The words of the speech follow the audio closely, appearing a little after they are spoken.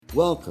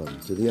Welcome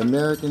to the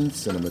American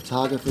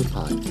Cinematographer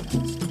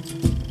Podcast.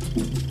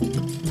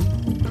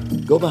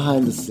 Go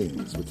behind the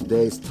scenes with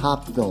today's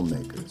top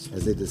filmmakers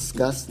as they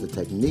discuss the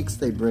techniques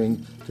they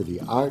bring to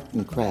the art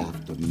and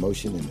craft of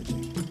motion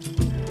imaging.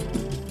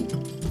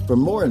 For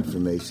more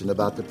information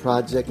about the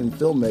project and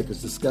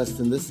filmmakers discussed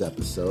in this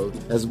episode,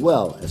 as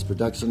well as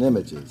production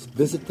images,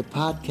 visit the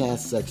podcast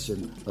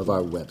section of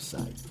our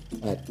website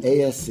at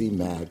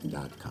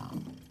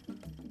ascmag.com.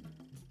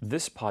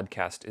 This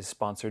podcast is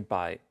sponsored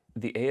by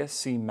the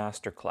ASC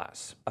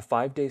Masterclass, a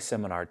 5-day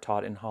seminar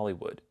taught in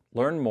Hollywood.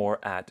 Learn more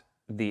at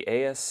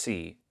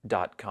theasc.com.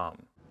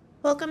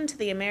 Welcome to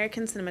the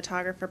American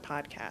Cinematographer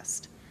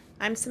Podcast.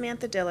 I'm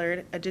Samantha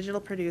Dillard, a digital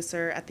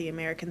producer at the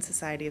American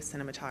Society of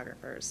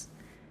Cinematographers.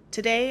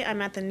 Today,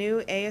 I'm at the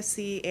new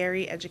ASC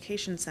Aerie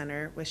Education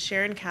Center with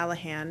Sharon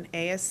Callahan,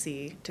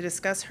 ASC, to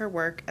discuss her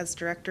work as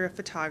Director of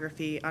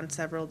Photography on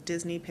several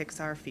Disney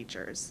Pixar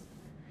features.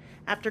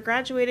 After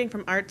graduating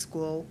from art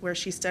school, where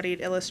she studied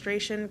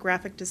illustration,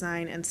 graphic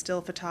design, and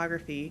still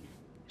photography,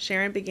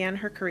 Sharon began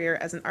her career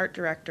as an art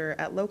director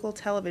at local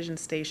television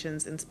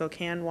stations in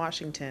Spokane,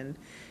 Washington,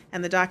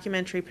 and the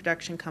documentary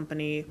production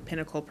company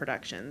Pinnacle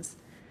Productions.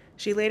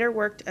 She later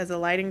worked as a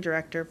lighting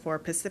director for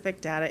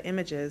Pacific Data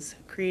Images,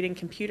 creating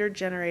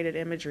computer-generated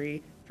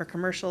imagery for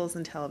commercials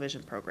and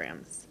television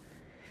programs.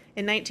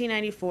 In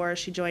 1994,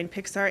 she joined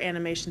Pixar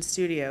Animation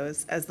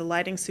Studios as the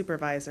lighting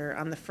supervisor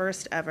on the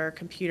first ever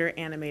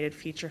computer-animated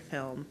feature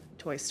film,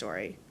 Toy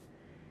Story.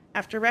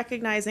 After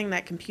recognizing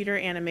that computer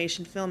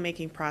animation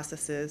filmmaking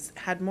processes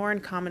had more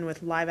in common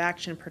with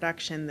live-action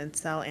production than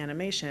cell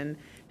animation,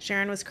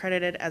 Sharon was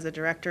credited as a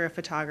director of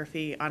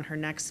photography on her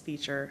next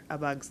feature, A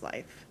Bug's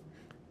Life.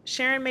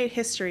 Sharon made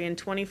history in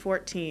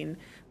 2014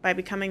 by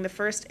becoming the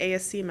first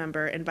ASC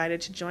member invited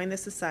to join the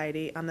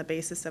society on the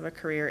basis of a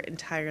career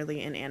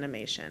entirely in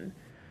animation.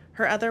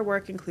 Her other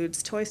work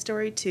includes Toy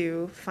Story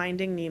 2,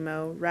 Finding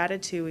Nemo,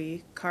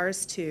 Ratatouille,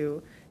 Cars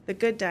 2, The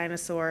Good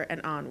Dinosaur,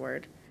 and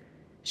Onward.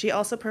 She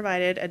also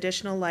provided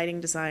additional lighting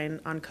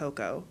design on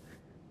Coco.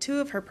 Two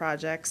of her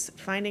projects,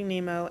 Finding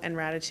Nemo and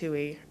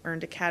Ratatouille,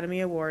 earned Academy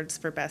Awards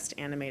for Best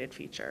Animated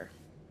Feature.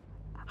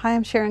 Hi,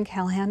 I'm Sharon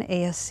Callahan,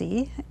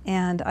 ASC,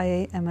 and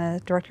I am a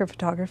director of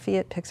photography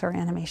at Pixar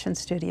Animation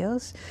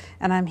Studios.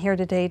 And I'm here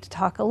today to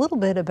talk a little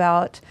bit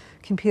about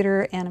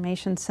computer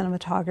animation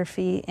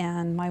cinematography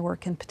and my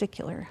work in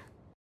particular.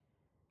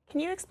 Can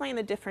you explain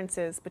the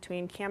differences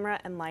between camera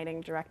and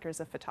lighting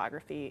directors of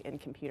photography in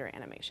computer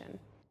animation?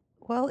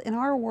 Well, in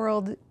our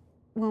world,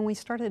 when we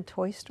started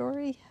Toy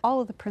Story,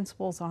 all of the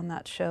principles on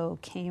that show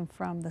came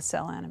from the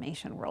cell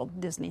animation world,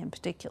 Disney in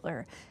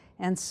particular.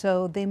 And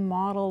so they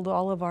modeled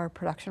all of our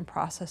production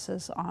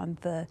processes on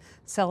the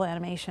cell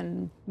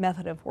animation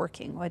method of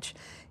working, which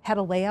had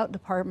a layout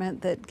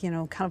department that,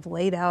 kind of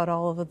laid out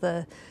all of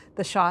the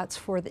shots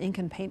for the ink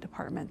and paint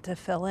department to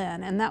fill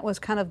in. And that was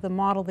kind of the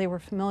model they were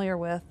familiar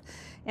with.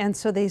 And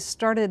so they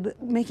started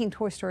making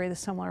Toy Story the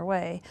similar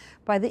way.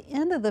 By the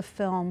end of the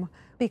film,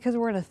 because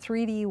we're in a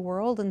 3D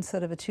world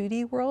instead of a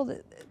 2D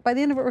world, by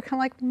the end of it, we're kind of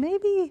like,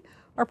 maybe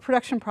our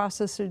production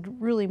process should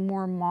really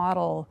more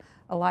model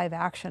a live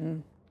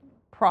action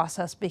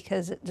process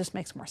because it just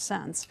makes more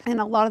sense.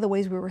 And a lot of the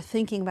ways we were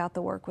thinking about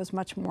the work was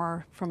much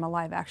more from a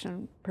live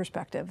action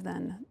perspective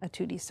than a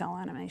 2D cell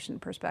animation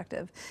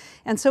perspective.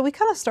 And so we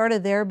kind of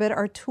started there, but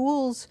our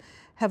tools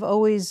have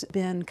always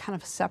been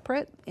kind of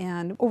separate.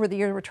 And over the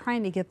years, we're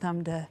trying to get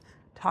them to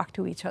talk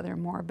to each other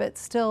more, but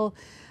still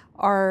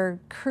our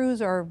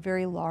crews are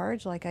very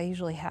large. Like I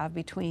usually have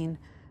between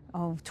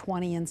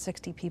 20 and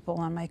 60 people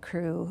on my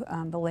crew.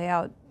 The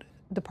layout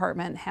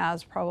department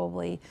has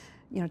probably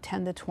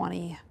 10 to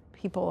 20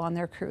 people on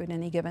their crew at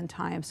any given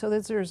time. So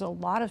there's a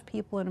lot of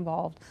people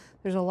involved.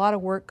 There's a lot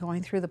of work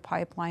going through the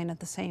pipeline at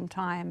the same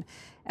time.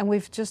 And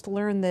we've just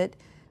learned that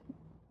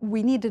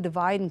we need to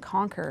divide and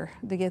conquer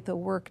to get the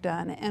work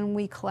done, and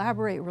we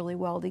collaborate really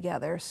well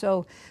together.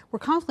 So we're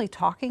constantly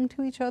talking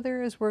to each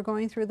other as we're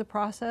going through the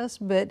process,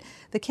 but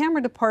the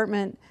camera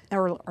department,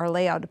 or our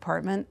layout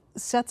department,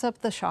 sets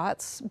up the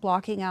shots,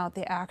 blocking out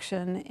the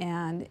action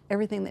and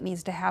everything that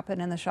needs to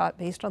happen in the shot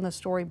based on the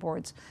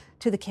storyboards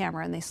to the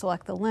camera, and they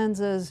select the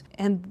lenses,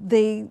 and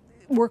they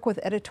work with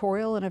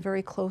editorial in a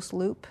very close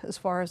loop as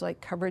far as like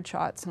coverage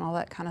shots and all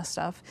that kind of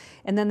stuff.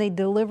 And then they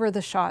deliver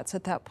the shots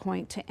at that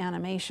point to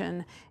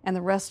animation, and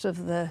the rest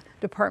of the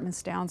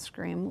department's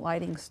downstream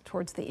lighting's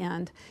towards the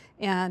end.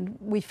 And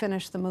we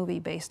finish the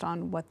movie based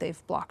on what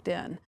they've blocked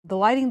in. The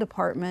lighting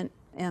department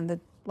and the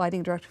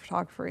lighting director of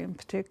photography in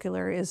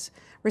particular is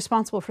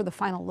responsible for the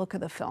final look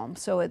of the film.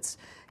 So it's,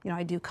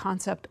 I do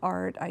concept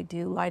art, I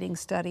do lighting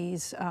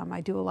studies,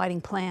 I do a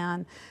lighting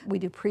plan, we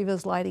do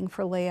previs lighting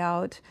for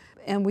layout,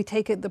 and we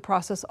take the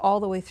process all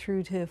the way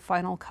through to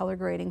final color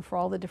grading for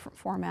all the different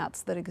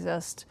formats that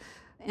exist.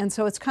 And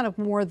so it's kind of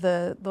more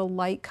the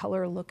light,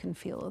 color, look and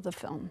feel of the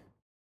film.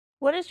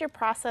 What is your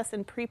process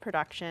in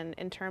pre-production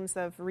in terms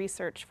of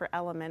research for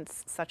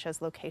elements such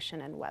as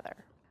location and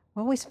weather?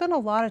 Well, we spend a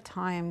lot of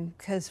time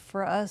because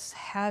for us,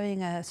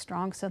 having a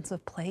strong sense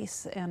of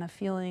place and a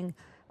feeling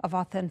of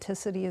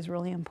authenticity is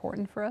really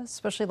important for us,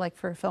 especially like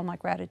for a film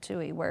like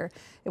Ratatouille, where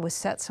it was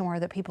set somewhere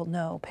that people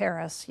know,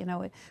 Paris.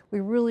 We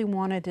really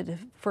wanted it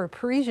for a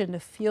Parisian to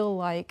feel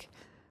like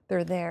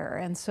they're there.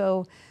 And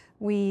so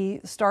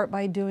we start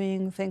by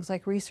doing things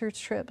like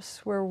research trips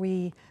where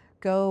we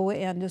go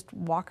and just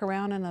walk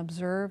around and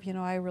observe.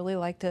 I really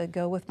like to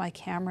go with my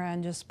camera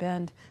and just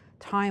spend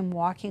time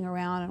walking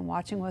around and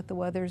watching what the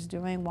weather's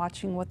doing,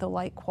 watching what the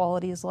light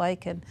quality is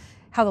like, and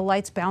how the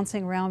light's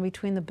bouncing around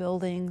between the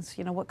buildings,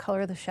 what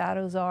color the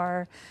shadows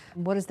are,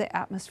 what does the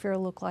atmosphere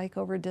look like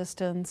over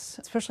distance,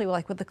 especially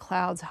like with the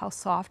clouds, how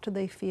soft do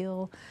they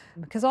feel?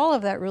 Because all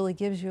of that really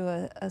gives you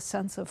a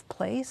sense of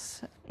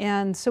place.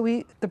 And so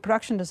the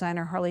production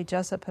designer, Harley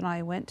Jessup, and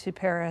I went to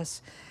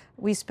Paris.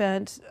 We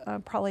spent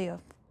probably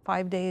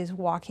 5 days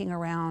walking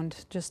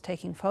around just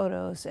taking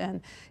photos,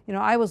 and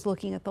I was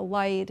looking at the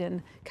light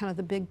and kind of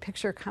the big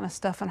picture kind of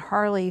stuff, and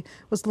Harley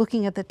was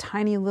looking at the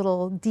tiny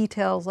little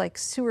details like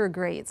sewer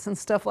grates and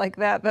stuff like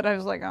that I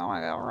was like, oh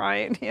my God,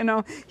 right.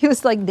 He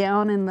was like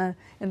down in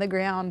the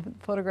ground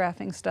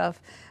photographing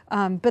stuff,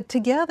 but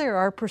together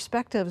our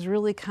perspectives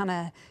really kind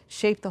of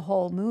shaped the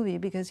whole movie,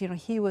 because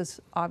he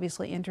was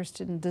obviously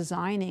interested in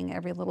designing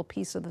every little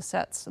piece of the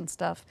sets and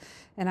stuff,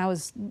 and I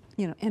was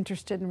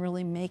interested in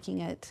really making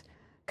it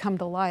come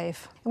to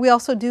life. We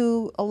also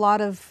do a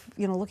lot of,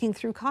 looking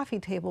through coffee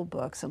table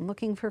books and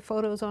looking for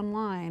photos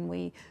online.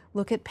 We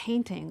look at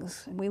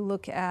paintings, we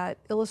look at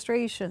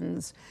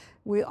illustrations.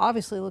 We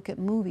obviously look at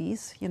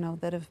movies,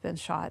 that have been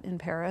shot in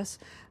Paris,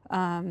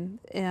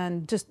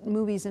 and just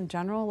movies in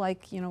general.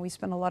 Like, we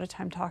spend a lot of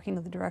time talking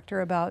to the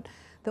director about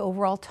the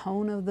overall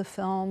tone of the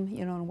film,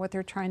 and what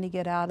they're trying to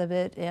get out of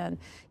it. And,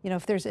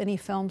 if there's any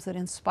films that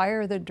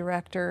inspire the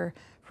director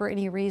for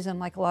any reason,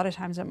 like a lot of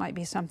times it might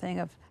be something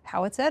of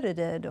how it's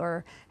edited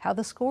or how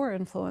the score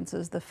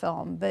influences the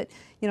film. But,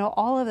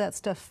 all of that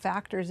stuff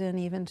factors in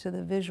even to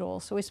the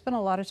visual. So we spend a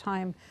lot of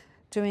time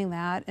doing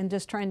that and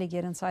just trying to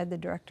get inside the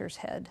director's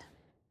head.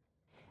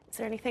 Is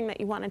there anything that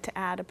you wanted to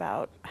add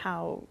about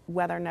how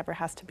weather never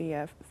has to be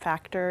a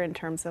factor in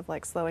terms of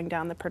like slowing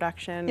down the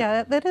production?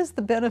 Yeah, that is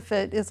the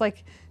benefit. It's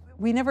like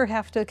we never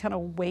have to kind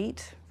of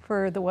wait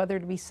for the weather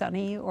to be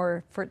sunny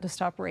or for it to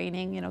stop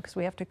raining, because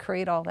we have to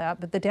create all that.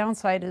 But the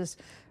downside is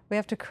we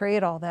have to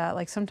create all that.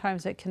 Like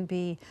sometimes it can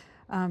be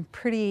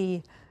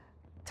pretty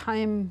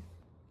time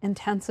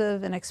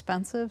intensive and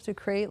expensive to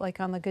create. Like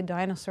on The Good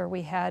Dinosaur,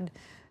 we had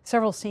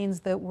several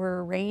scenes that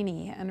were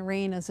rainy, and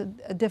rain is a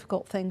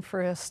difficult thing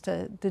for us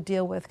to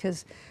deal with,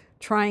 because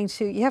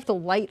you have to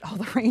light all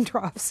the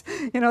raindrops.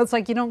 It's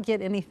like you don't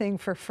get anything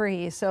for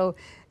free. So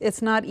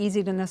it's not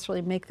easy to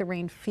necessarily make the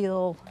rain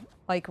feel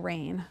like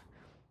rain.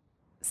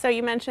 So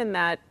you mentioned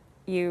that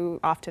you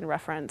often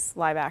reference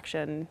live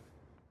action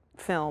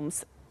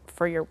films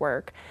for your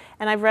work,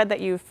 and I've read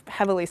that you've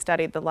heavily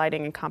studied the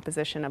lighting and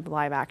composition of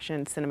live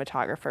action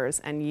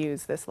cinematographers and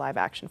use this live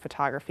action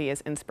photography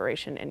as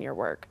inspiration in your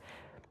work.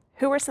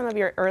 Who were some of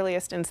your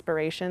earliest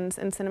inspirations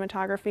in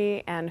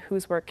cinematography, and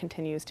whose work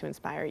continues to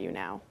inspire you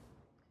now?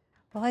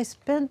 Well, I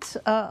spent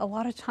a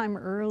lot of time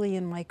early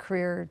in my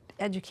career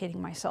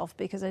educating myself,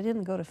 because I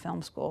didn't go to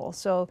film school.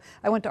 So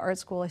I went to art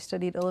school. I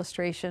studied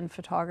illustration,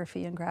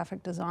 photography, and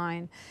graphic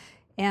design.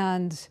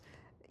 And,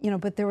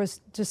 but there was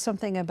just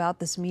something about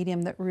this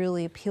medium that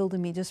really appealed to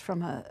me just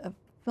from a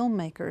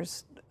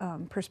filmmaker's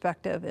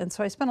perspective. And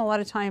so I spent a lot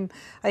of time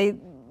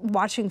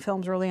watching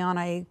films early on.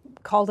 I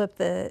called up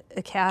the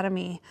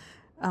Academy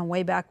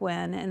way back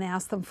when and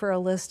asked them for a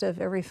list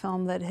of every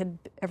film that had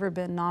ever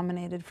been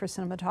nominated for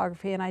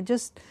cinematography. And I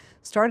just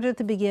started at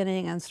the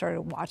beginning and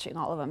started watching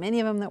all of them. Any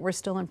of them that were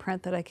still in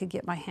print that I could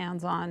get my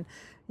hands on,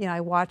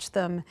 I watched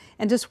them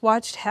and just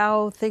watched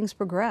how things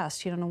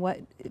progressed, what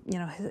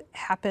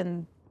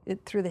happened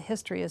through the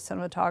history of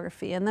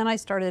cinematography. And then I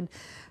started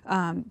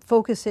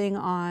focusing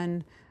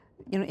on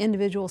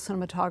individual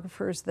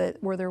cinematographers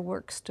where their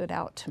work stood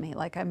out to me.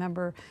 Like I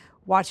remember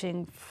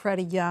watching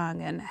Freddie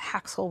Young and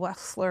Haxel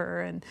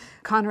Wexler and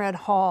Conrad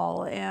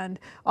Hall and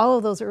all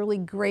of those early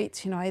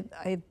greats.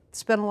 I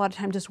spent a lot of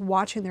time just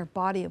watching their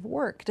body of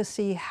work to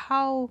see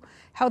how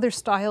their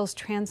styles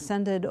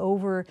transcended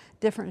over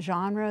different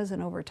genres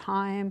and over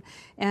time.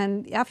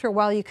 And after a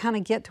while, you kind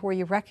of get to where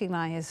you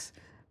recognize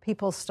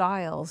people's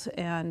styles.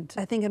 And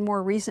I think in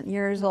more recent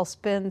years, I'll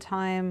spend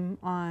time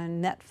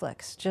on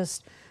Netflix,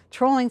 just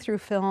trolling through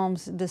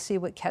films to see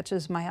what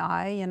catches my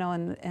eye,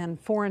 and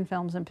foreign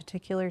films in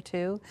particular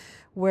too,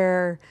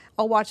 where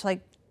I'll watch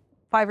like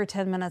 5 or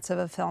 10 minutes of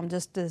a film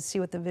just to see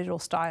what the visual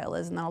style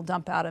is, and then I'll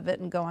dump out of it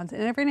and go on.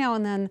 And every now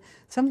and then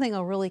something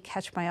will really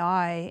catch my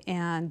eye,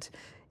 and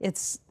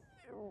it's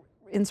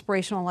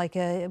inspirational, like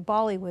a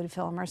Bollywood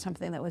film or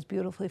something that was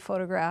beautifully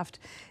photographed.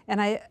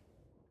 And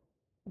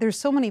there's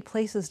so many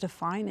places to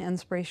find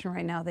inspiration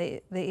right now.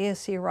 The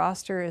ASC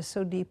roster is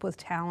so deep with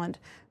talent.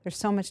 There's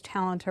so much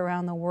talent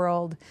around the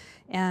world,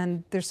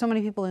 and there's so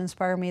many people who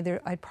inspire me.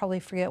 I'd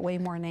probably forget way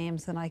more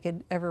names than I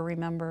could ever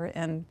remember.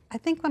 And I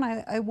think when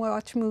I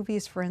watch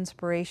movies for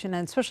inspiration,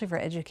 and especially for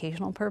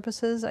educational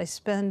purposes, I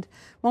spend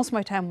most of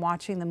my time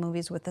watching the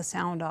movies with the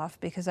sound off,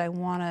 because I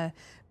want to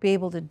be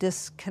able to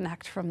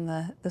disconnect from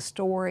the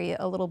story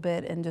a little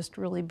bit and just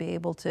really be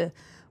able to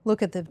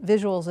look at the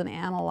visuals and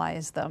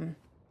analyze them.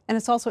 And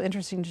it's also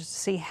interesting just to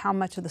see how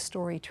much of the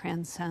story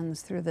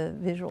transcends through the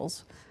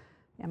visuals.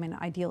 I mean,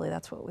 ideally,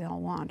 that's what we all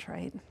want,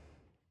 right?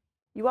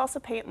 You also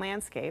paint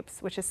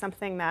landscapes, which is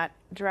something that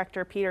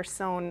director Peter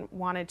Sohn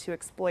wanted to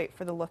exploit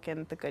for the look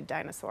in The Good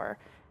Dinosaur.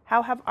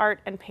 How have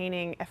art and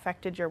painting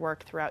affected your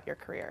work throughout your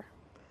career?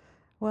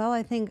 Well,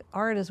 I think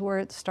art is where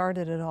it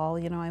started it all.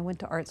 You know, I went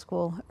to art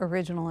school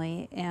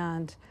originally,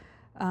 and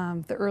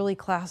the early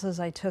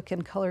classes I took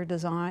in color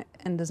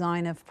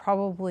design have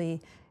probably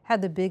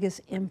had the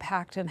biggest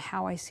impact on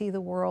how I see the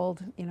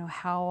world, you know,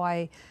 how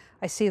I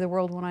see the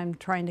world when I'm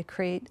trying to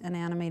create an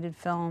animated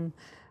film.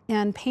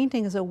 And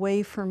painting is a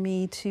way for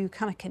me to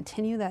kind of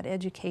continue that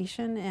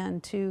education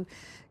and to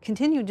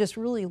continue just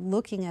really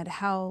looking at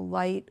how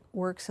light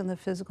works in the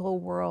physical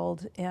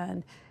world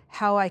and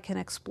how I can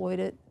exploit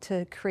it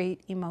to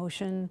create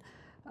emotion.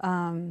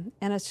 And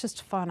it's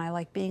just fun. I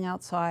like being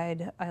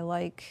outside. I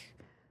like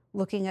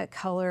looking at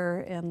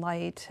color and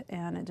light,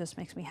 and it just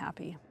makes me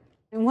happy.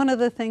 And one of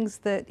the things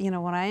that, you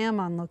know, when I am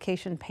on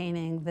location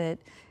painting that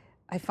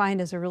I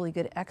find is a really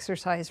good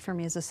exercise for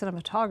me as a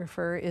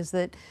cinematographer is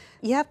that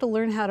you have to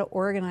learn how to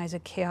organize a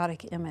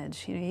chaotic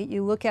image. You know,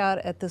 you look out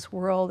at this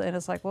world and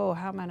it's like, whoa,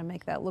 how am I going to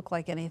make that look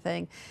like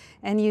anything?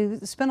 And you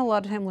spend a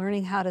lot of time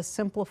learning how to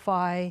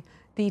simplify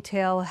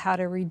detail, how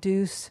to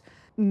reduce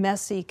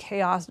messy,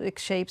 chaotic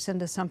shapes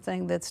into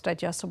something that's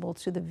digestible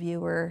to the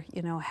viewer,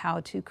 you know, how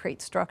to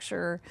create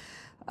structure.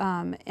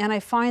 And I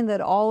find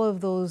that all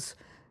of those,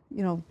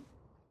 you know,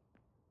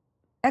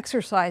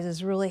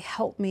 exercises really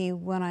help me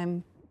when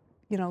I'm,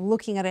 you know,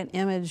 looking at an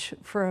image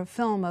for a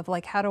film of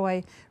like, how do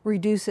I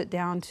reduce it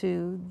down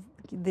to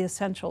the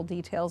essential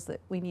details that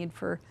we need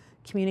for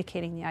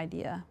communicating the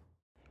idea.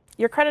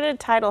 Your credited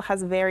title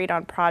has varied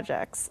on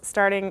projects,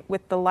 starting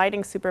with the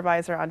lighting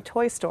supervisor on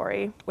Toy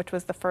Story, which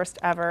was the first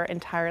ever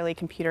entirely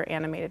computer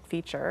animated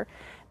feature.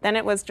 Then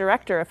it was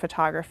director of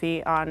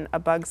photography on A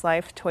Bug's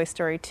Life, Toy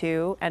Story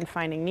 2, and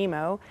Finding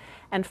Nemo.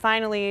 And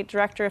finally,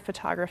 director of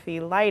photography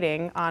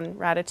lighting on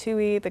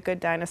Ratatouille, The Good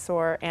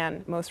Dinosaur,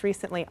 and most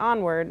recently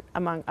Onward,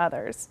 among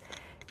others.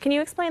 Can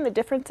you explain the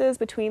differences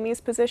between these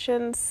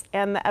positions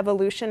and the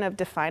evolution of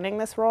defining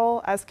this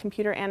role as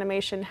computer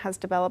animation has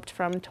developed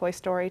from Toy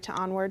Story to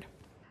Onward?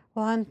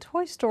 Well, on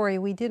Toy Story,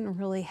 we didn't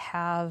really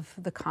have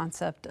the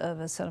concept of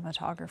a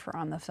cinematographer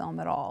on the film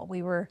at all.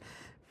 We were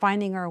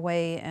finding our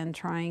way and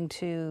trying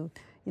to,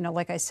 you know,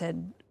 like I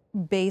said,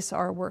 base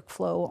our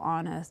workflow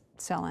on a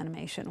cell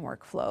animation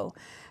workflow.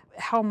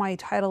 How my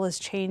title has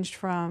changed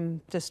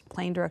from just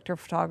plain director of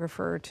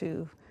photographer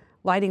to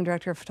lighting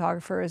director of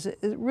photographer is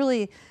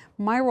really,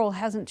 my role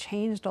hasn't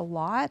changed a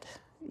lot,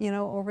 you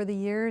know, over the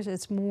years.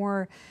 It's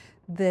more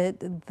that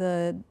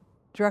the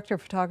director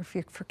of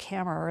photography for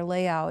camera or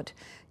layout,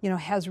 you know,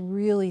 has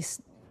really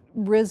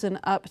risen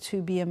up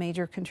to be a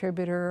major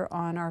contributor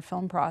on our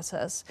film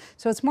process.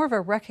 So it's more of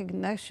a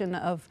recognition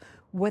of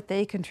what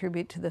they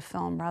contribute to the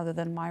film rather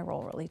than my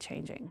role really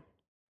changing.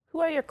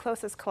 Who are your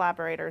closest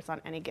collaborators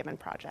on any given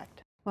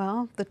project?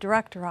 Well, the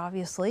director,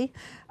 obviously.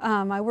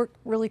 I work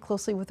really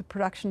closely with the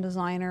production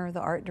designer, the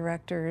art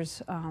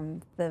directors,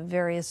 the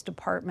various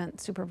department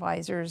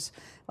supervisors,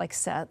 like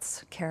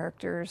sets,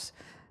 characters,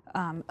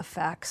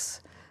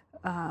 effects.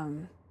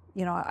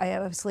 You know, I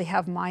obviously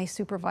have my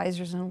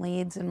supervisors and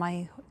leads in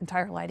my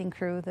entire lighting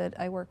crew that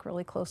I work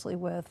really closely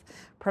with.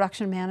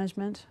 Production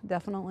management,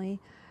 definitely.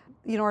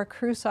 You know, our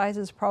crew size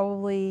is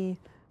probably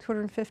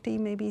 250,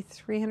 maybe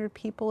 300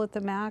 people at the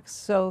max.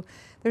 So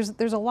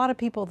there's a lot of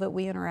people that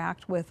we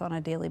interact with on a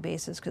daily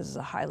basis because it's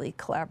a highly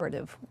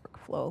collaborative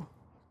workflow.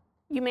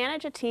 You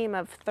manage a team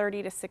of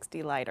 30 to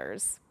 60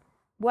 lighters.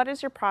 What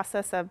is your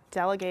process of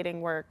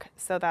delegating work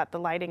so that the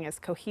lighting is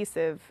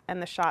cohesive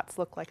and the shots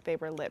look like they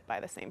were lit by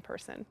the same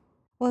person?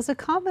 Well, it's a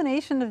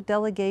combination of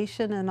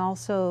delegation and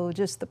also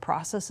just the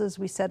processes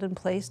we set in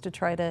place to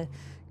try to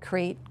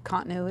create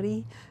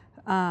continuity.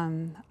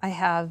 I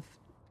have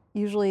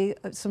usually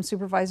some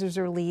supervisors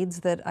or leads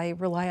that I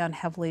rely on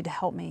heavily to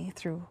help me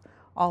through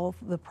all of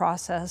the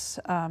process.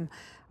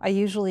 I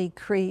usually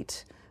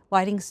create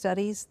lighting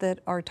studies that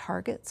are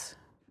targets,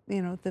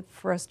 you know,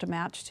 for us to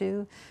match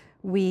to.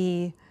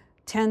 We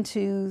tend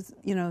to,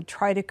 you know,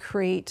 try to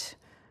create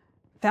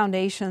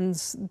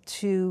foundations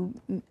to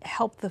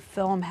help the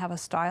film have a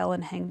style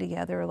and hang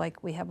together.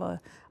 Like we have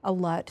a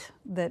LUT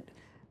that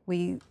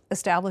we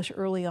establish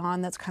early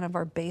on. That's kind of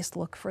our base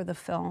look for the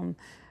film.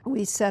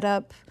 We set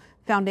up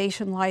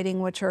foundation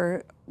lighting, which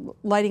are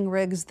lighting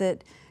rigs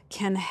that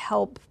can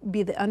help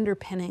be the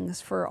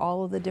underpinnings for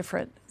all of the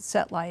different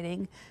set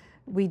lighting.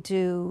 We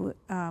do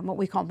what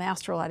we call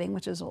master lighting,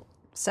 which is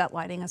set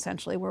lighting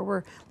essentially, where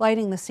we're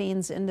lighting the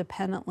scenes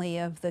independently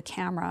of the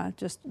camera,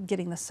 just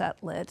getting the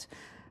set lit.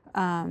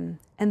 And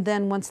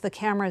then once the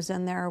camera's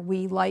in there,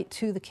 we light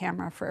to the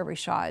camera for every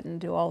shot and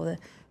do all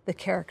the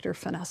character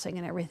finessing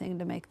and everything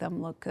to make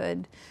them look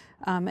good.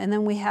 And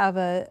then we have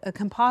a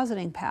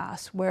compositing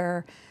pass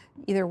where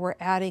either we're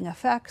adding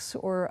effects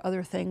or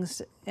other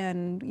things,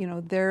 and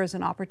there's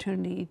an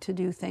opportunity to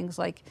do things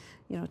like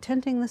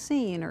tinting the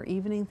scene or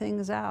evening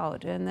things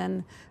out. And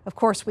then of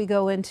course we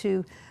go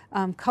into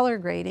color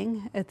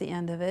grading at the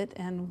end of it,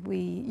 and we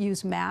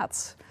use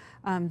mattes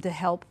to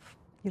help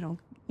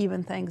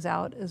even things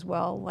out as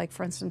well. Like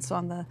for instance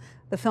on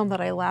the film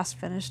that I last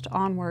finished,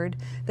 Onward,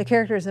 the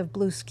characters have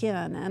blue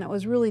skin, and it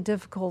was really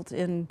difficult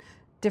in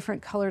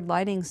different colored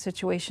lighting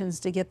situations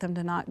to get them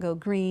to not go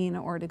green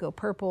or to go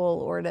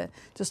purple or to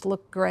just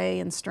look gray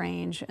and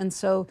strange. And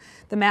so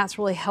the mattes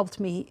really helped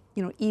me,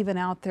 even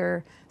out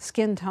their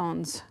skin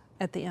tones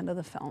at the end of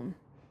the film.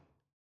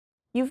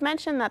 You've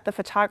mentioned that the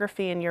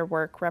photography in your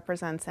work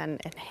represents an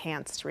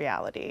enhanced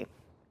reality.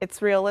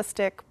 It's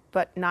realistic,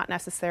 but not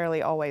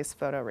necessarily always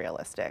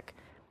photorealistic.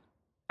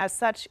 As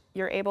such,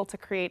 you're able to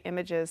create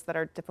images that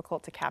are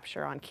difficult to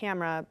capture on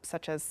camera,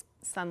 such as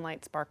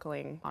sunlight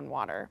sparkling on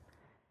water.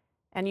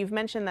 And you've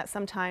mentioned that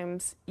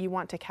sometimes you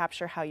want to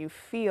capture how you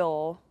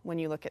feel when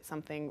you look at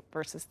something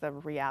versus the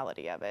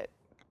reality of it.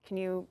 Can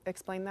you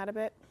explain that a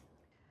bit?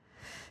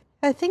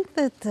 I think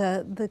that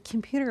the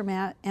computer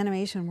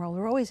animation world,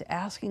 we're always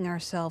asking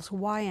ourselves,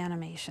 why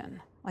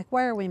animation? Like,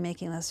 why are we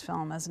making this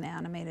film as an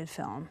animated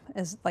film?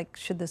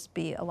 Should this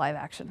be a live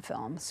action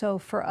film? So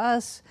for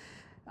us,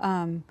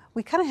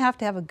 we kind of have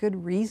to have a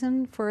good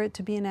reason for it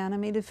to be an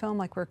animated film,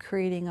 like we're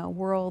creating a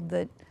world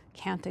that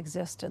can't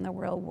exist in the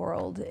real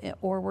world,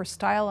 or we're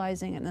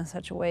stylizing it in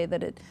such a way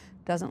that it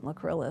doesn't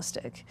look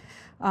realistic.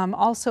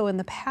 Also in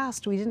the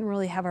past, we didn't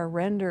really have a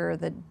renderer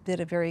that did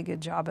a very good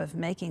job of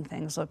making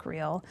things look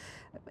real.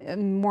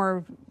 And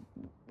more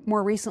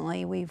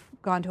recently, we've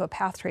gone to a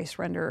path trace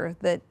renderer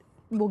that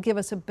will give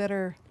us a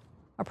better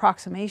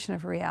approximation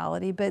of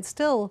reality, but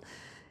still,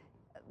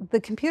 the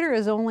computer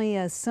is only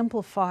a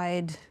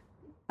simplified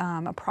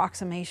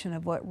approximation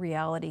of what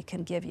reality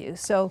can give you.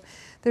 So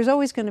there's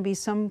always going to be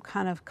some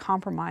kind of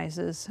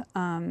compromises,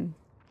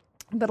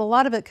 but a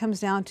lot of it comes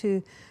down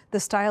to the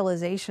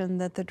stylization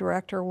that the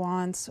director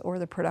wants or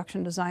the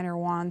production designer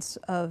wants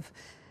of,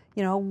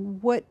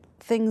 what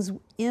things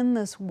in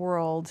this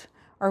world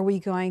are we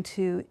going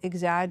to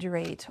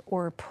exaggerate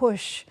or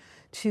push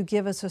to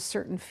give us a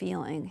certain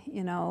feeling.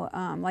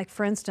 Like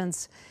for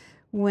instance,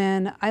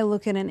 when I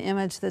look at an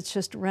image that's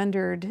just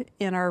rendered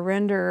in our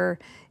renderer,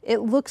 it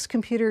looks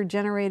computer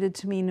generated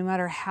to me no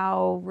matter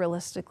how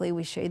realistically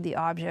we shade the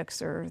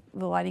objects or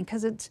the lighting,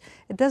 because it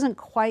doesn't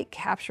quite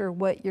capture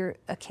what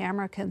a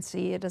camera can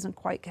see. It doesn't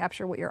quite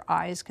capture what your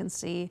eyes can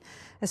see,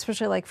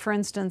 especially like for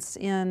instance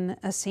in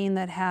a scene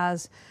that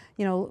has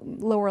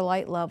lower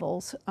light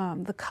levels.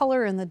 The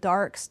color in the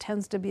darks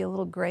tends to be a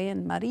little gray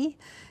and muddy.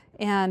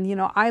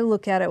 And, I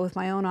look at it with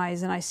my own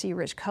eyes and I see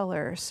rich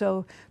color.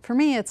 So for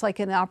me, it's like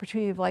an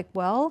opportunity of like,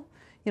 well,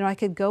 I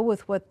could go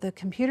with what the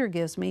computer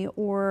gives me,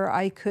 or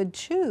I could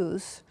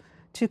choose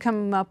to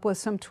come up with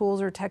some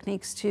tools or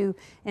techniques to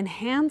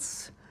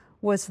enhance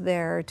what's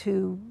there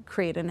to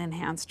create an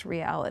enhanced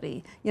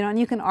reality. And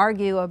you can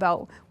argue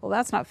about, well,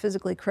 that's not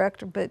physically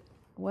correct, but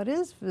what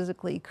is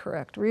physically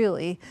correct,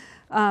 really?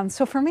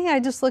 So for me, I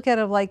just look at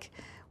it like,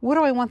 what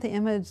do I want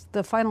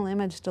the final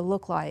image to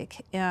look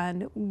like?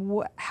 And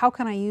how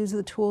can I use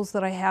the tools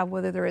that I have,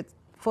 whether it's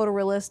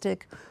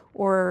photorealistic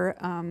or,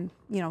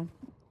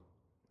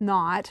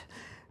 not,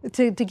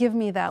 to give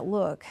me that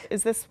look.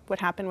 Is this what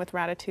happened with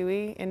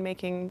Ratatouille in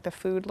making the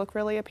food look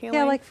really appealing?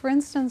 Yeah, like for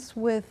instance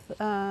with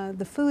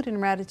the food in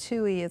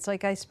Ratatouille, it's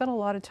like I spent a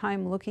lot of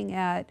time looking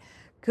at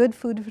good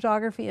food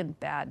photography and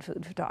bad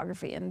food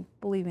photography. And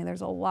believe me,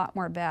 there's a lot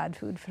more bad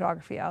food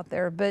photography out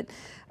there. But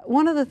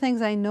one of the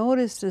things I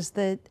noticed is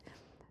that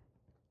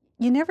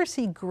you never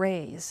see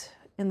grays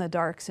in the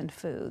darks in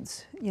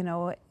foods.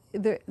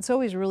 It's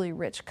always really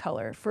rich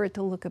color for it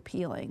to look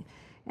appealing.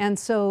 And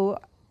so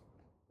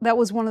that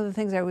was one of the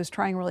things I was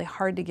trying really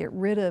hard to get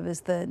rid of,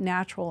 is the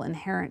natural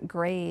inherent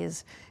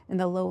grays in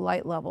the low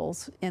light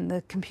levels in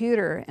the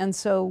computer. And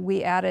so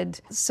we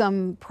added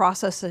some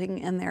processing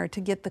in there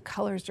to get the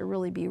colors to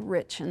really be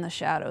rich in the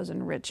shadows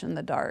and rich in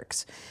the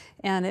darks.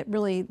 And it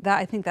really,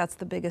 I think that's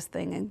the biggest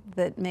thing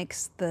that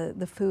makes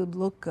the food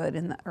look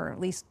good, or at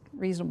least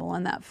reasonable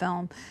in that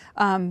film.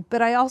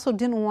 But I also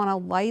didn't want to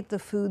light the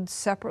food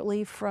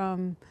separately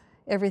from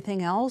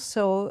everything else.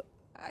 So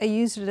I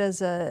used it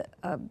as a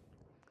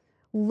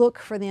look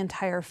for the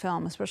entire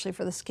film, especially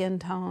for the skin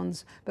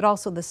tones, but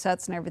also the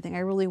sets and everything. I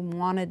really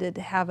wanted it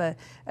to have a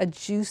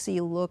juicy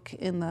look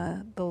in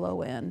the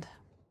low end.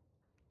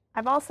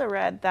 I've also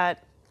read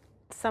that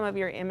some of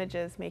your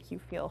images make you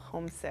feel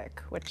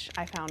homesick, which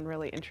I found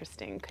really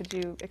interesting. Could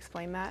you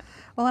explain that?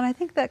 Well, and I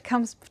think that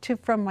comes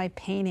from my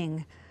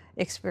painting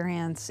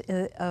experience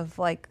of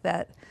like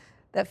that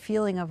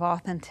feeling of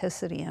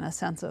authenticity and a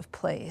sense of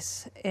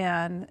place.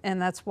 And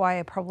that's why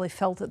I probably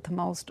felt it the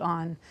most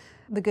on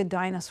The Good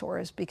Dinosaur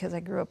is because I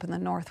grew up in the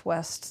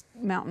Northwest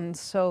mountains.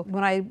 So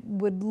when I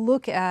would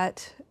look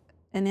at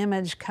an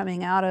image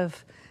coming out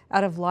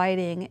of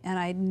lighting and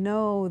I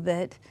know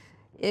that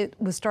it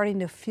was starting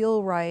to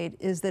feel right,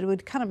 is that it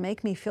would kind of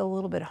make me feel a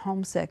little bit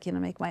homesick,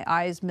 make my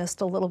eyes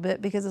mist a little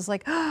bit, because it's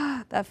like,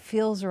 that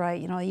feels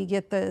right. You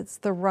get it's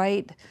the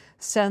right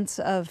sense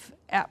of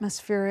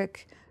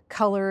atmospheric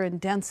color and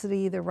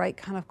density, the right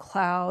kind of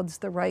clouds,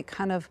 the right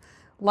kind of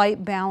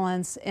light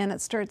balance, and it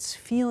starts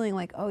feeling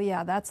like, oh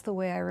yeah, that's the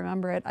way I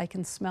remember it. I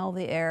can smell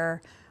the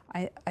air.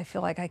 I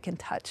feel like I can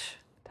touch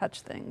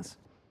things.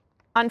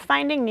 On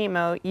Finding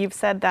Nemo, you've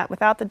said that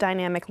without the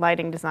dynamic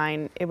lighting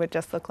design, it would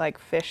just look like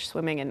fish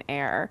swimming in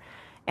air.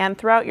 And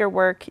throughout your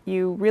work,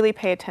 you really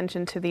pay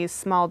attention to these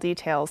small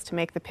details to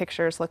make the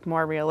pictures look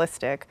more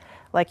realistic,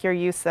 like your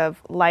use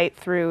of light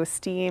through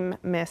steam,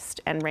 mist,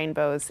 and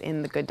rainbows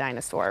in The Good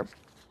Dinosaur.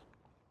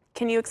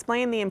 Can you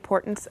explain the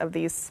importance of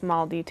these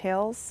small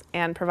details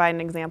and provide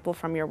an example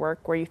from your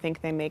work where you think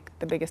they make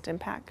the biggest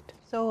impact?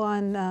 So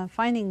on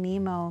Finding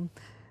Nemo,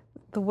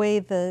 the way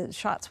the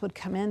shots would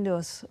come into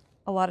us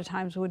a lot of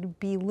times would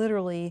be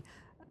literally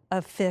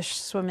a fish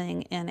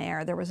swimming in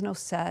air. There was no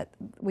set.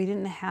 We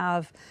didn't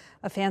have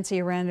a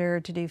fancy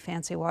render to do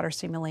fancy water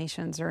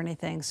simulations or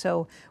anything.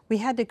 So we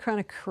had to kind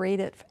of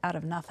create it out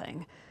of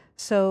nothing.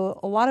 So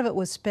a lot of it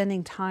was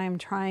spending time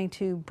trying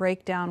to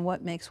break down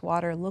what makes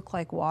water look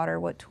like water,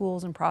 what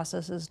tools and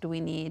processes do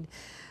we need.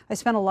 I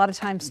spent a lot of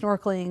time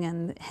snorkeling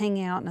and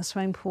hanging out in a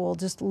swimming pool,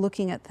 just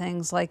looking at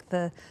things like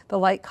the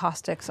light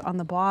caustics on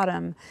the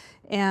bottom.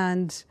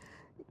 And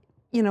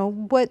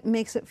what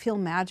makes it feel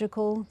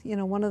magical?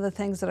 One of the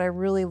things that I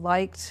really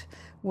liked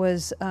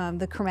was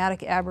the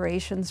chromatic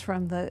aberrations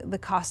from the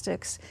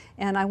caustics,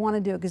 and I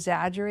wanted to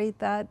exaggerate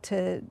that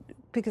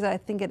because I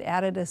think it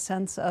added a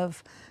sense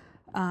of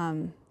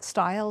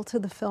style to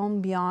the film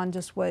beyond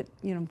just what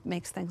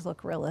makes things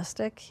look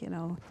realistic.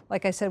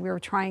 Like I said, we were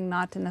trying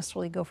not to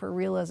necessarily go for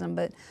realism,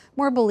 but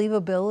more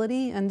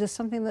believability and just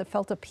something that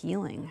felt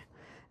appealing.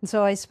 And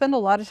so I spend a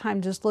lot of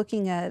time just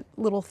looking at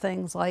little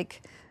things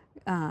like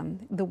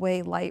the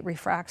way light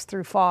refracts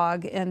through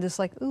fog, and just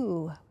like,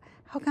 ooh,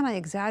 how can I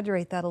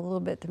exaggerate that a little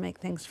bit to make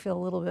things feel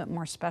a little bit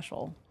more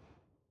special?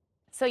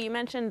 So you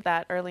mentioned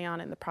that early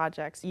on in the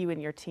projects, you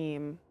and your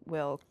team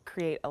will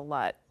create a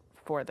LUT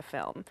for the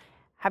film.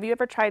 Have you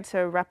ever tried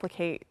to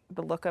replicate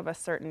the look of a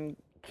certain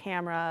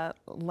camera,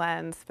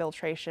 lens,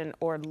 filtration,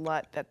 or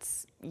LUT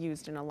that's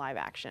used in a live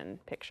action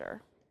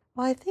picture?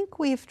 Well, I think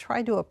we've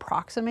tried to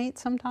approximate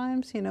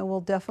sometimes.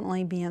 We'll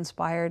definitely be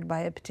inspired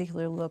by a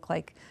particular look,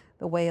 like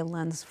the way a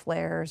lens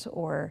flares,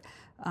 or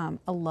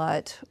a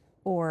LUT,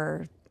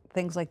 or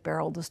things like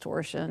barrel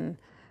distortion.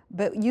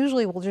 But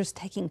usually we're just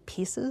taking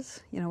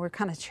pieces. We're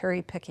kind of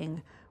cherry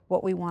picking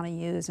what we want to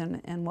use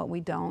and what we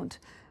don't.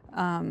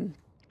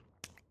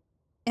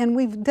 And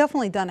we've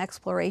definitely done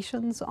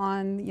explorations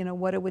on,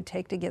 what it would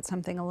take to get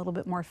something a little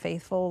bit more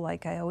faithful.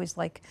 Like I always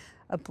like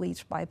a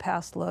bleach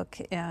bypass look,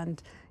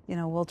 and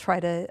we'll try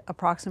to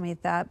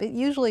approximate that. But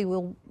usually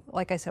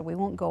like I said, we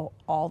won't go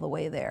all the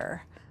way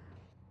there.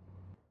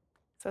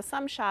 So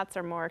some shots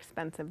are more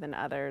expensive than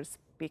others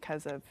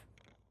because of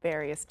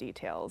various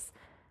details.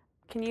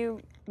 Can you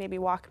maybe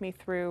walk me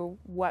through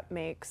what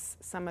makes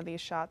some of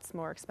these shots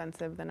more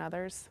expensive than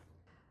others?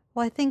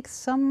 Well, I think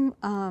some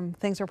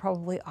things are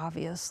probably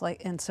obvious,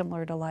 and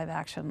similar to live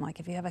action. Like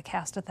if you have a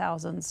cast of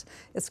thousands,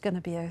 it's going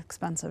to be an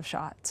expensive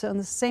shot. So and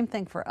the same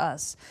thing for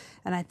us.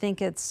 And I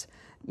think it's,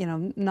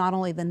 not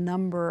only the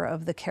number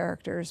of the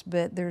characters,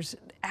 but there's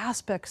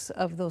aspects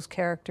of those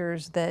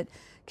characters that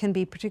can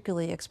be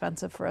particularly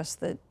expensive for us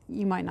that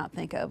you might not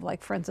think of.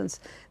 Like, for instance,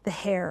 the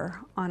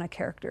hair on a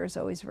character is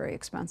always very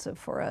expensive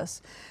for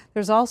us.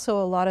 There's also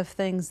a lot of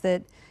things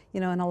that,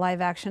 in a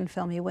live action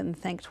film you wouldn't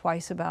think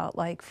twice about,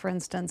 like, for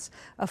instance,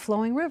 a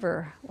flowing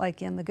river,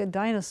 like in The Good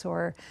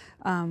Dinosaur.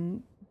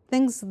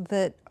 Things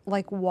that,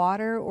 like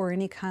water or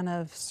any kind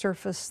of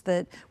surface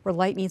where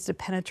light needs to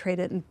penetrate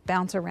it and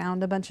bounce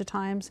around a bunch of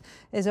times,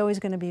 is always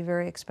going to be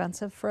very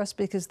expensive for us,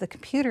 because the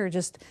computer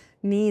just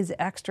needs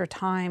extra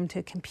time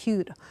to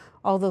compute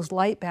all those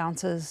light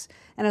bounces.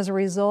 And as a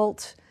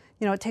result,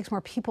 it takes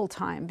more people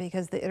time,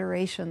 because the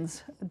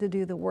iterations to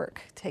do the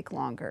work take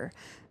longer.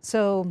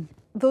 So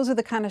those are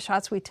the kind of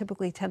shots we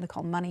typically tend to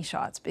call money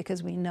shots,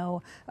 because we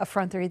know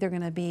upfront they're either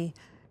going to be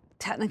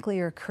technically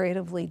or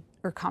creatively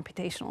or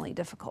computationally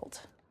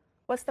difficult.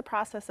 What's the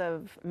process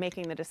of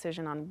making the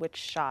decision on which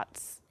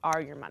shots are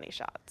your money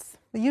shots?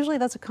 Usually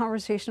that's a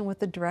conversation with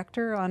the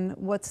director on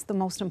what's the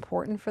most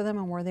important for them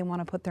and where they want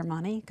to put their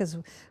money, because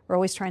we're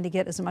always trying to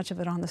get as much of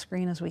it on the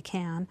screen as we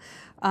can.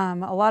 A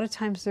lot of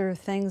times there are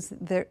things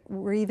that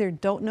we either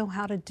don't know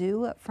how to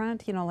do up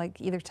front,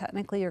 like either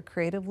technically or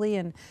creatively,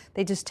 and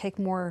they just take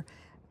more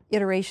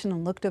iteration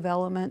and look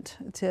development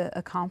to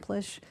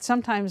accomplish.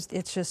 Sometimes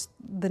it's just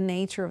the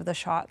nature of the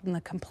shot and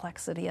the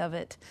complexity of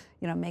it,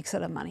 makes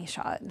it a money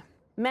shot.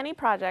 Many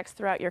projects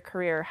throughout your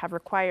career have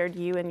required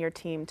you and your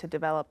team to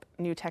develop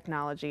new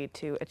technology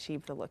to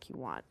achieve the look you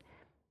want.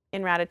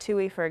 In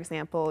Ratatouille, for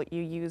example,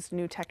 you used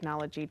new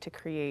technology to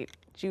create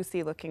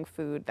juicy looking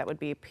food that would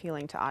be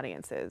appealing to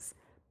audiences.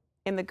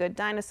 In The Good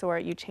Dinosaur,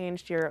 you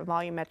changed your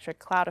volumetric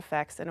cloud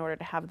effects in order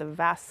to have the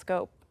vast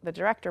scope the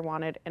director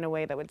wanted in a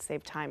way that would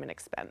save time and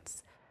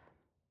expense.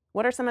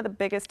 What are some of the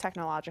biggest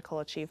technological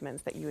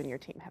achievements that you and your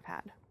team have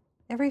had?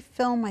 Every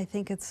film, I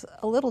think it's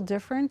a little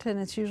different, and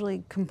it's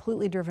usually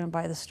completely driven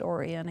by the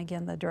story and,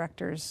 again, the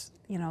director's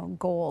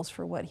goals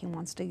for what he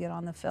wants to get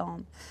on the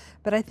film.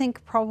 But I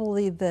think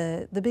probably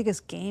the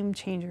biggest game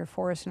changer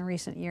for us in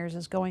recent years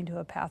is going to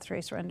a path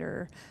trace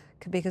renderer,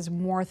 because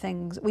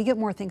we get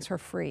more things for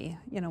free.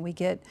 We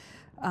get,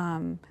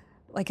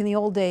 like in the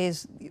old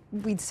days,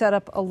 we'd set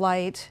up a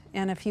light,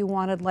 and if you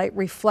wanted light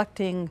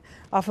reflecting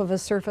off of a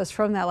surface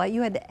from that light,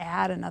 you had to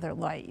add another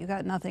light. You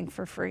got nothing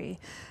for free.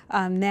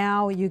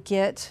 Now you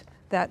get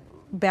that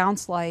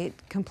bounce light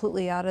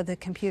completely out of the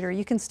computer.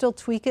 You can still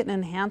tweak it and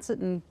enhance it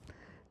and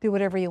do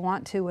whatever you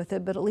want to with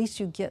it, but at least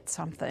you get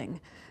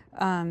something.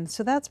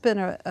 So that's been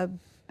a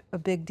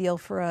big deal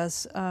for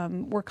us.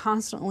 We're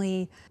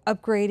constantly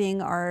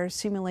upgrading our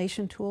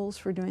simulation tools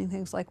for doing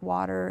things like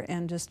water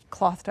and just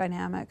cloth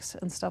dynamics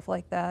and stuff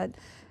like that.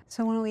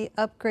 So when we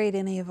upgrade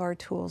any of our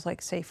tools,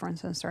 like say for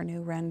instance our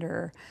new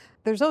renderer,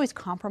 there's always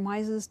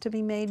compromises to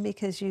be made,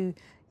 because you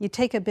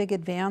take a big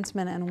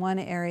advancement in one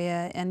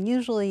area and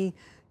usually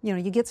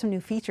you get some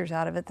new features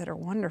out of it that are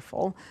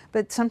wonderful,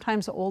 but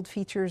sometimes old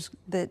features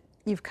that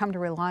you've come to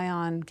rely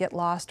on get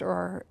lost or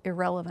are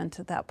irrelevant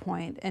at that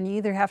point, and you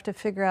either have to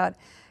figure out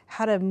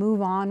how to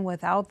move on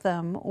without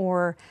them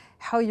or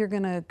how you're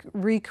going to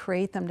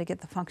recreate them to get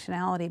the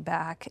functionality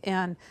back.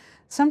 And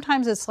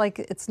sometimes it's like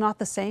it's not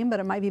the same, but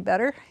it might be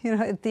better,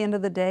 at the end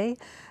of the day.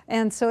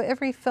 And so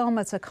every film,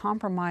 it's a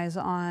compromise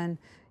on,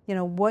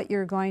 what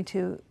you're going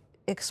to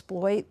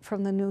exploit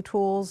from the new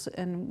tools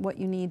and what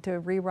you need to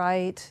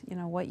rewrite,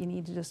 what you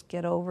need to just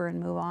get over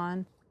and move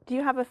on. Do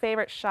you have a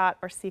favorite shot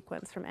or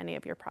sequence from any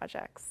of your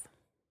projects?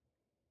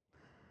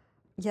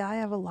 Yeah, I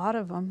have a lot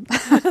of them.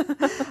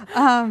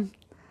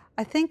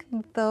 I think,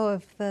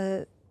 though,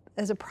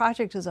 as a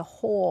project as a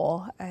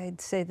whole, I'd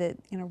say that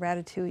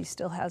Ratatouille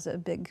still has a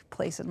big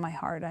place in my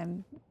heart.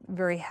 I'm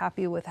very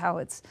happy with how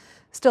it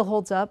still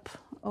holds up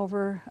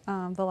over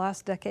the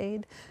last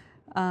decade.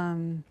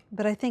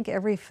 But I think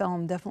every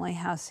film definitely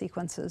has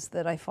sequences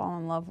that I fall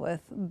in love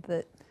with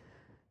that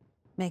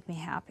make me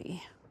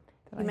happy.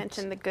 You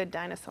mentioned The Good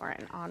Dinosaur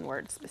and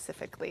Onward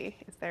specifically.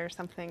 Is there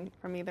something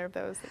from either of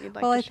those that you'd like to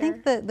share? Well, I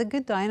think that The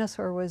Good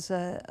Dinosaur was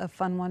a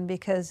fun one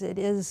because it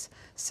is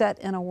set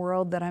in a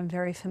world that I'm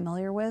very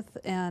familiar with.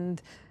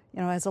 And,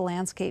 as a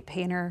landscape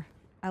painter,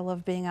 I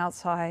love being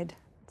outside.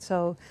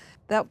 So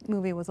that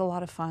movie was a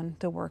lot of fun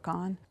to work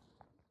on.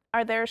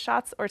 Are there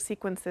shots or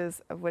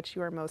sequences of which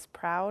you are most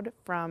proud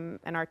from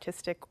an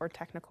artistic or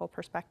technical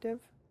perspective?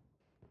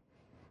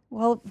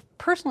 Well,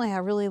 personally, I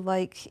really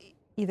like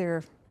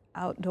either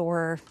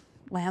outdoor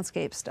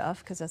landscape stuff,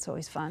 because that's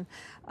always fun,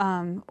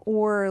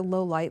 or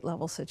low light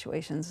level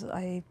situations.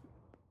 I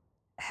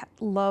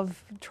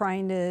love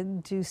trying to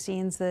do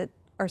scenes that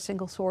are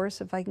single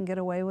source if I can get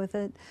away with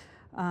it.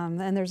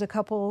 And there's a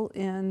couple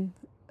in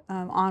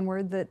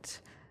Onward that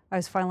I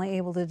was finally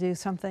able to do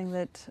something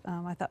that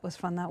I thought was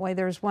fun that way.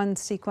 There's one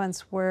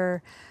sequence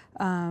where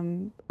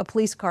a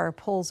police car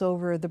pulls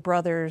over the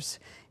brothers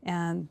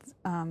and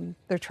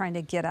they're trying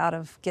to get out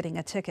of getting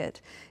a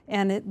ticket.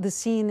 And the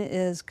scene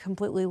is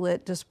completely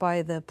lit just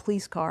by the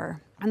police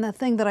car. And the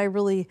thing that I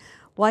really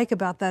like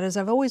about that is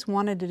I've always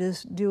wanted to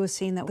just do a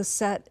scene that was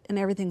set and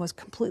everything was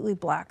completely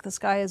black. The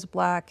sky is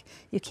black.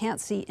 You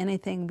can't see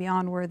anything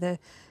beyond where the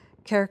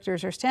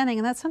characters are standing,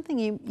 and that's something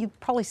you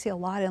probably see a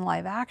lot in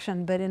live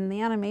action, but in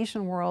the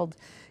animation world,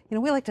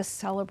 we like to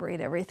celebrate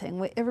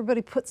everything.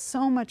 Everybody puts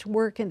so much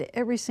work into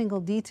every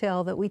single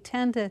detail that we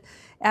tend to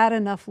add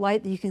enough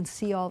light that you can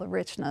see all the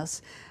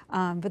richness.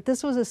 But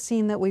this was a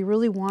scene that we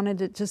really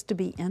wanted it just to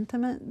be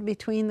intimate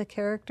between the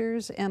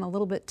characters and a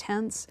little bit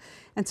tense.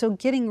 And so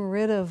getting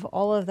rid of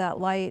all of that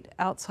light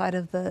outside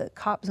of the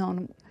cop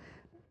zone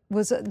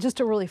was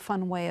just a really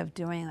fun way of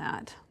doing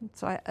that.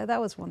 So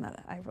that was one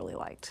that I really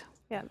liked.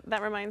 Yeah,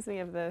 that reminds me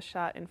of the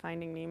shot in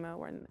Finding Nemo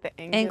where the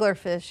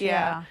anglerfish,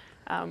 yeah.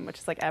 Which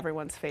is like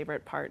everyone's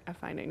favorite part of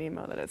Finding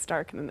Nemo, that it's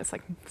dark and then this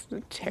like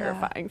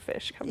terrifying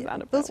fish comes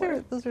out of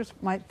nowhere. Those are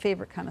my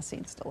favorite kind of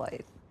scenes to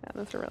light. Yeah,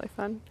 those are really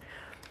fun.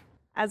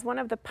 As one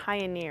of the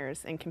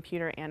pioneers in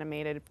computer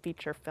animated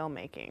feature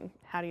filmmaking,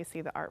 how do you see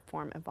the art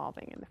form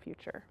evolving in the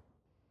future?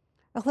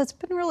 Well, it's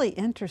been really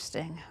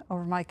interesting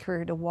over my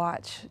career to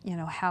watch,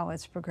 how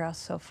it's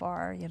progressed so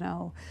far.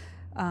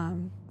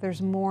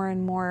 There's more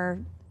and more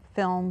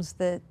films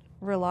that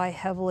rely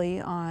heavily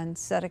on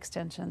set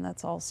extension.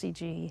 That's all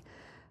CG.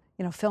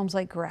 Films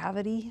like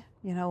Gravity,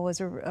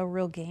 was a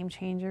real game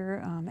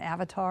changer.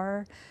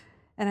 Avatar.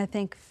 And I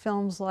think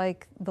films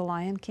like The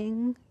Lion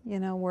King,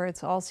 where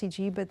it's all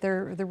CG, but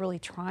they're really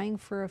trying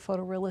for a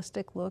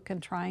photorealistic look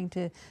and trying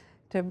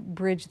to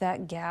bridge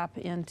that gap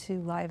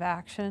into live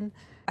action.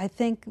 I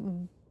think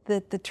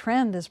that the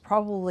trend is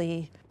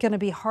probably going to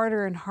be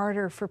harder and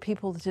harder for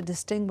people to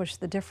distinguish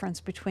the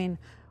difference between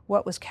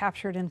what was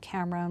captured in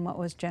camera and what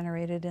was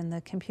generated in the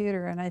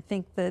computer. And I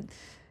think that,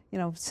 you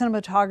know,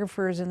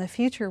 cinematographers in the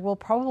future will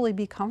probably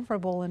be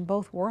comfortable in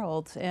both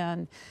worlds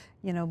and,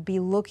 you know, be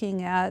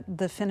looking at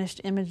the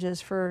finished images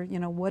for, you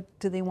know, what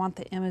do they want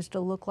the image to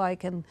look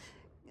like, and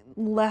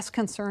less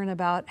concern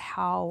about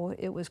how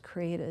it was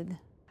created.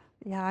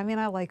 Yeah, I mean,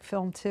 I like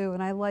film too,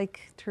 and I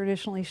like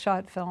traditionally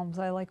shot films.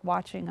 I like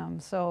watching them.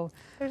 So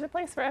There's a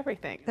place for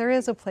everything. there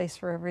is a place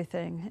for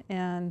everything,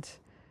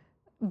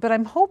 but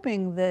I'm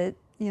hoping that,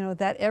 you know,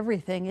 that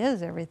everything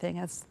is everything.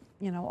 It's,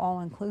 you know,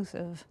 all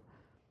inclusive.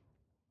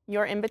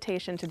 Your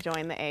invitation to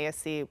join the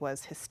ASC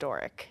was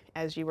historic,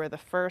 as you were the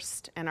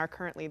first and are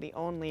currently the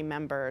only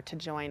member to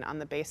join on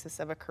the basis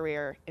of a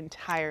career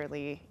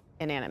entirely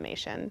in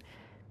animation.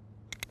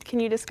 Can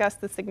you discuss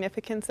the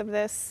significance of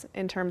this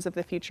in terms of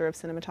the future of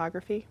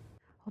cinematography?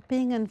 Well,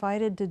 being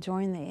invited to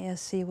join the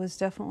ASC was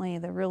definitely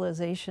the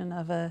realization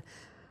of a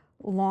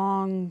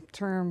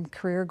long-term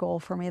career goal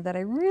for me that I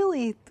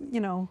really,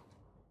 you know,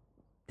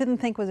 didn't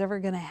think was ever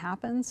going to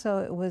happen. So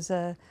it was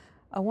a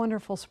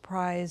wonderful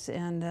surprise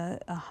and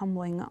a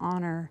humbling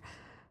honor.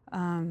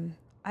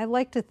 I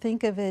like to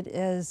think of it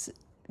as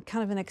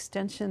kind of an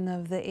extension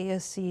of the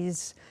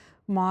ASC's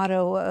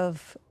motto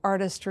of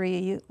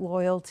artistry,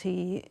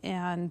 loyalty,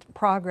 and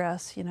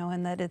progress, you know,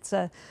 and that it's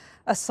a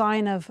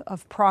sign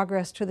of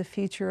progress to the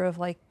future of,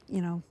 like,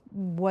 you know,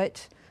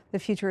 what the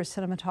future of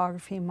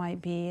cinematography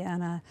might be,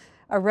 and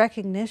a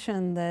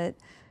recognition that,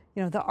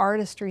 you know, the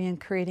artistry in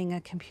creating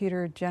a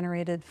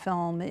computer-generated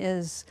film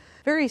is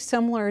very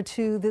similar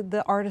to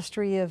the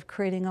artistry of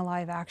creating a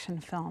live-action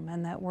film,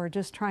 and that we're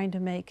just trying to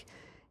make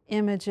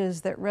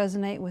images that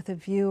resonate with the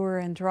viewer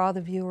and draw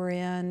the viewer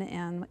in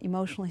and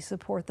emotionally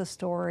support the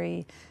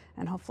story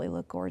and hopefully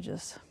look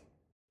gorgeous.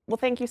 Well,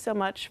 thank you so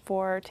much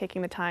for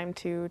taking the time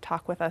to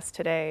talk with us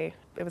today.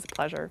 It was a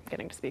pleasure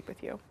getting to speak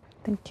with you.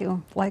 Thank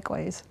you.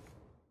 Likewise.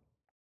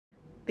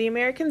 The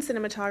American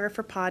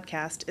Cinematographer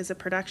Podcast is a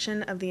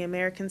production of the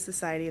American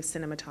Society of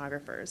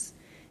Cinematographers.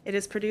 It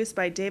is produced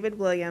by David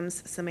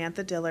Williams,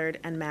 Samantha Dillard,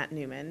 and Matt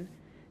Newman.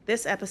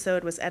 This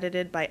episode was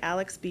edited by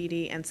Alex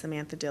Beatty and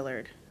Samantha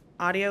Dillard.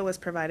 Audio was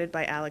provided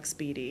by Alex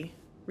Beatty.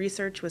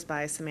 Research was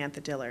by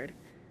Samantha Dillard.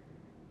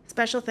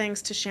 Special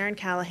thanks to Sharon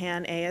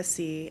Callahan,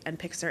 ASC, and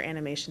Pixar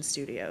Animation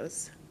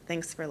Studios.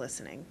 Thanks for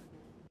listening.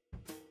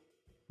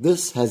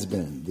 This has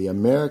been the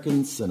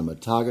American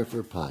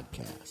Cinematographer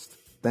Podcast.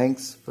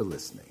 Thanks for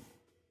listening.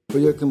 For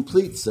your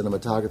complete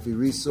cinematography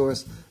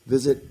resource,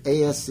 visit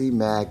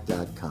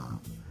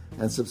ascmag.com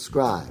and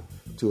subscribe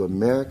to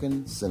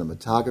American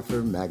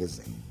Cinematographer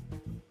Magazine.